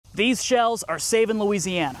These shells are saving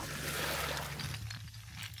Louisiana.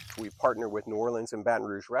 We partner with New Orleans and Baton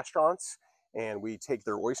Rouge restaurants, and we take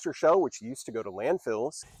their oyster shell, which used to go to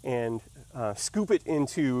landfills, and scoop it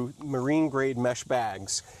into marine grade mesh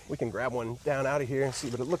bags. We can grab one down out of here and see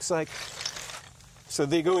what it looks like. So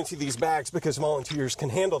they go into these bags because volunteers can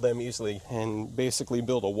handle them easily and basically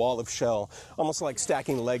build a wall of shell, almost like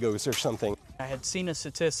stacking Legos or something. I had seen a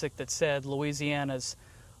statistic that said Louisiana's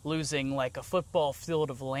losing like a football field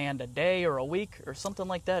of land a day or a week or something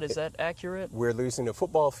like that. Is that accurate? We're losing a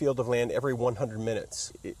football field of land every 100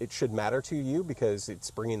 minutes. It should matter to you because it's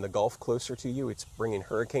bringing the Gulf closer to you. It's bringing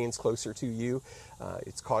hurricanes closer to you.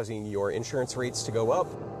 It's causing your insurance rates to go up.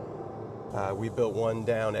 We built one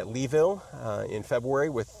down at Leeville in February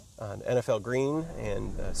with NFL Green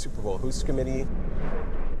and Super Bowl Host Committee.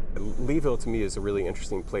 Leeville to me is a really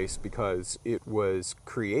interesting place because it was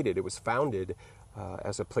founded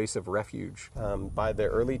as a place of refuge. By the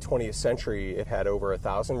early 20th century, it had over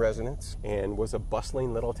 1,000 residents and was a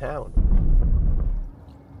bustling little town.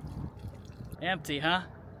 Empty, huh?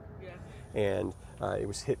 Yeah. And it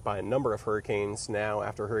was hit by a number of hurricanes. Now,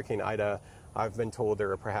 after Hurricane Ida, I've been told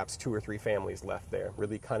there are perhaps 2 or 3 families left there.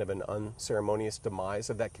 Really kind of an unceremonious demise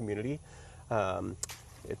of that community.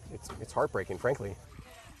 It's heartbreaking, frankly.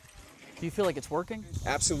 Do you feel like it's working?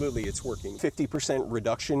 Absolutely, it's working. 50%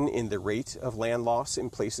 reduction in the rate of land loss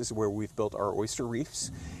in places where we've built our oyster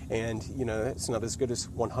reefs. And, you know, it's not as good as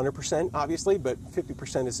 100%, obviously, but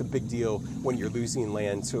 50% is a big deal when you're losing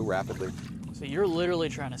land so rapidly. So you're literally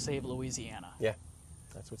trying to save Louisiana. Yeah,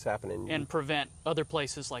 that's what's happening. And prevent other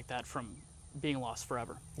places like that from being lost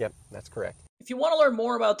forever. Yep, that's correct. If you want to learn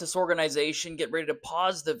more about this organization, get ready to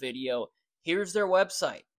pause the video. Here's their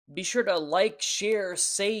website. Be sure to like, share,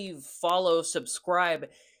 save, follow, subscribe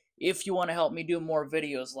if you want to help me do more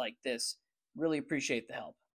videos like this. Really appreciate the help.